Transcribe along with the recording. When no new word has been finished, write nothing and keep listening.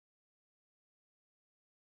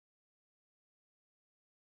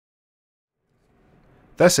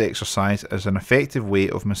This exercise is an effective way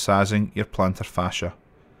of massaging your plantar fascia.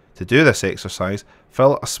 To do this exercise,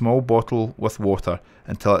 fill a small bottle with water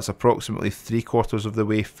until it's approximately 3/4 of the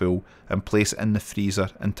way full and place it in the freezer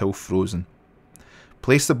until frozen.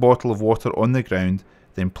 Place the bottle of water on the ground,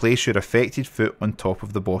 then place your affected foot on top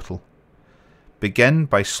of the bottle. Begin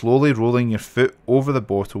by slowly rolling your foot over the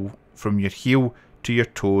bottle from your heel to your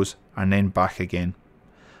toes and then back again.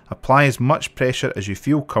 Apply as much pressure as you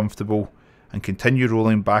feel comfortable and continue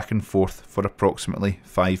rolling back and forth for approximately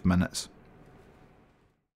 5 minutes.